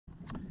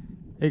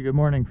Hey, good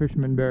morning,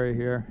 Fisherman Barry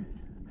here.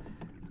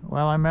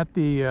 Well, I'm at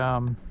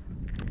the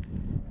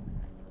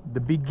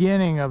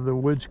beginning of the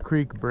Woods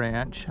Creek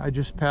branch. I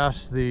just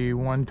passed the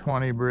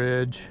 120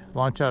 bridge,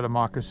 launch out of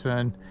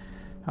Moccasin.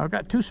 I've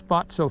got two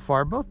spots so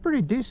far, both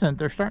pretty decent.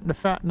 They're starting to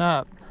fatten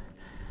up,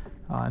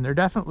 and they're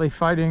definitely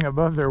fighting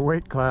above their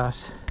weight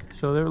class,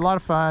 so they're a lot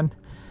of fun.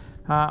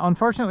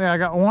 Unfortunately, I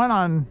got one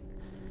on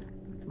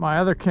my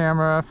other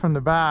camera from the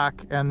back,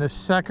 and this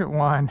second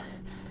one,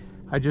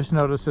 I just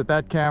noticed that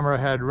that camera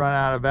had run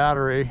out of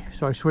battery,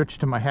 so I switched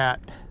to my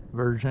hat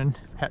version,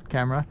 hat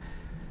camera.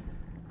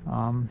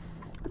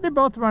 They're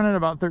both running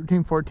about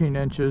 13-14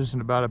 inches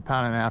and about 1.5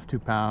 pounds, 2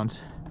 pounds.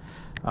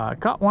 I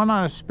caught one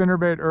on a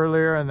spinnerbait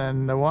earlier, and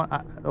then the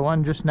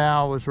one just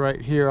now was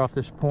right here off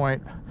this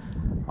point,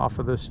 off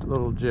of this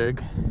little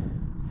jig.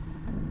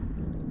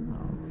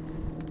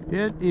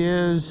 It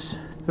is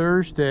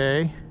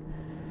Thursday,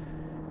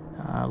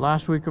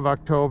 last week of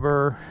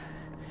October.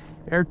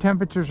 Air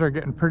temperatures are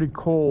getting pretty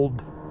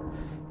cold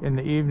in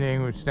the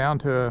evening. It's down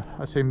to,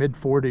 I say,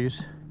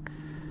 mid-40s.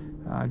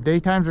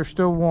 Daytimes are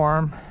still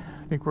warm.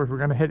 I think we're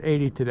going to hit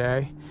 80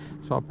 today,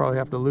 so I'll probably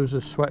have to lose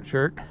this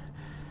sweatshirt.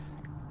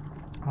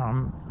 I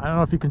don't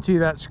know if you can see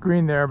that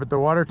screen there, but the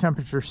water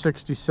temperature is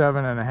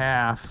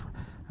 67.5.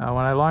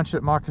 When I launched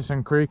at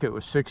Moccasin Creek, it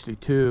was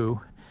 62,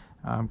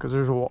 because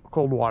there's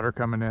cold water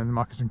coming in.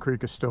 Moccasin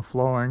Creek is still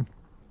flowing.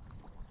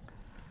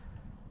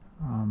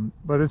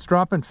 But it's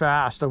dropping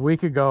fast. A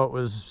week ago it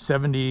was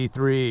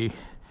 73,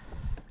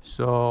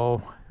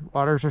 so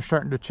waters are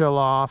starting to chill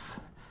off.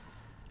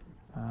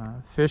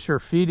 Fish are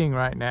feeding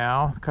right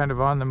now, kind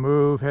of on the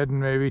move, heading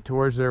maybe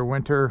towards their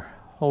winter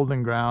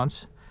holding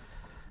grounds,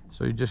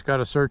 so you just got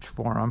to search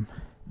for them.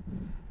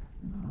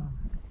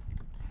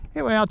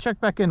 Anyway, I'll check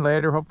back in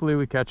later. Hopefully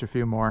we catch a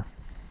few more.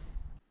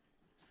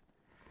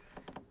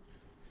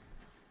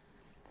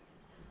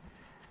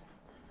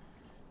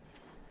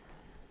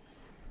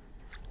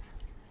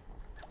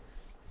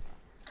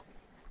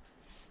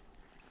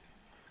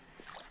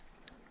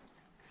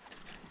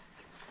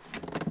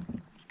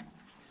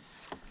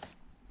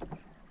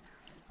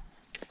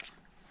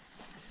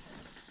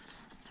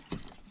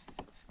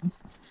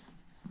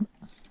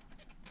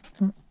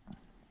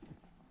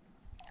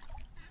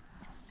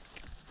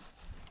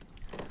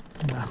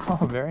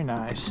 Oh, very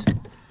nice.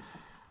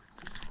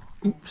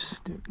 Oops,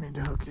 didn't mean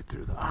to hook you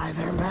through the eye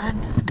there, man.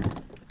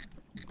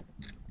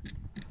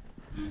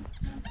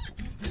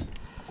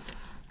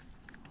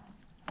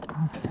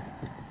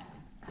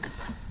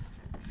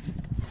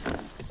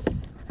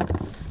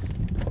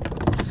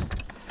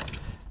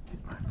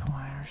 Get my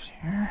pliers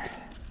here.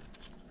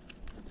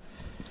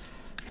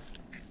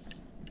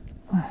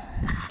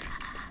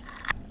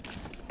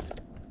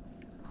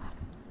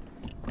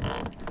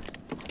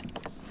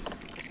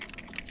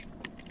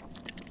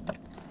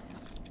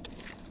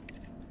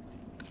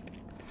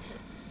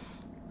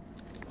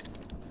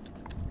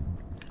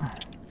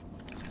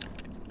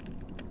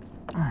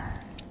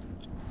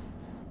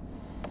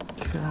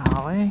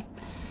 Golly,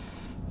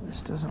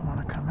 this doesn't want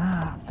to come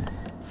out.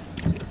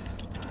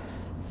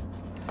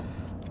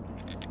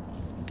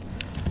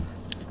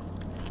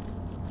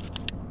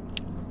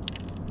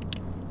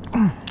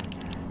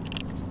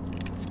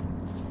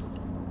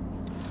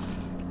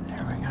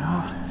 There we go.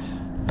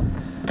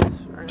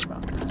 Sorry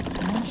about that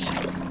finish.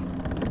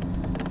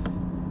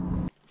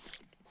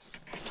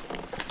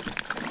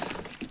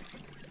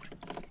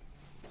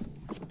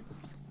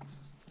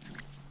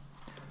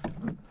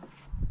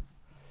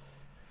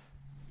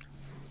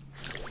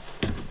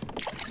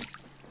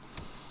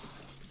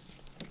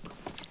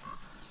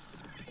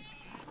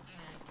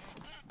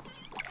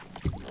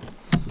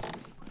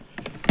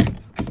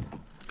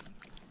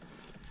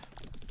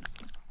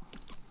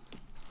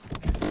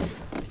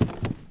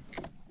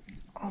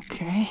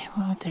 Okay,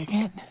 well, I'll take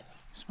it.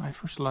 It's my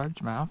first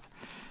largemouth.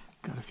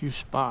 Got a few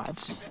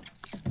spots.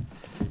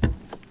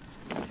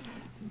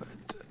 But,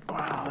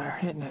 wow, they're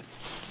hitting it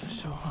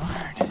so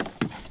hard.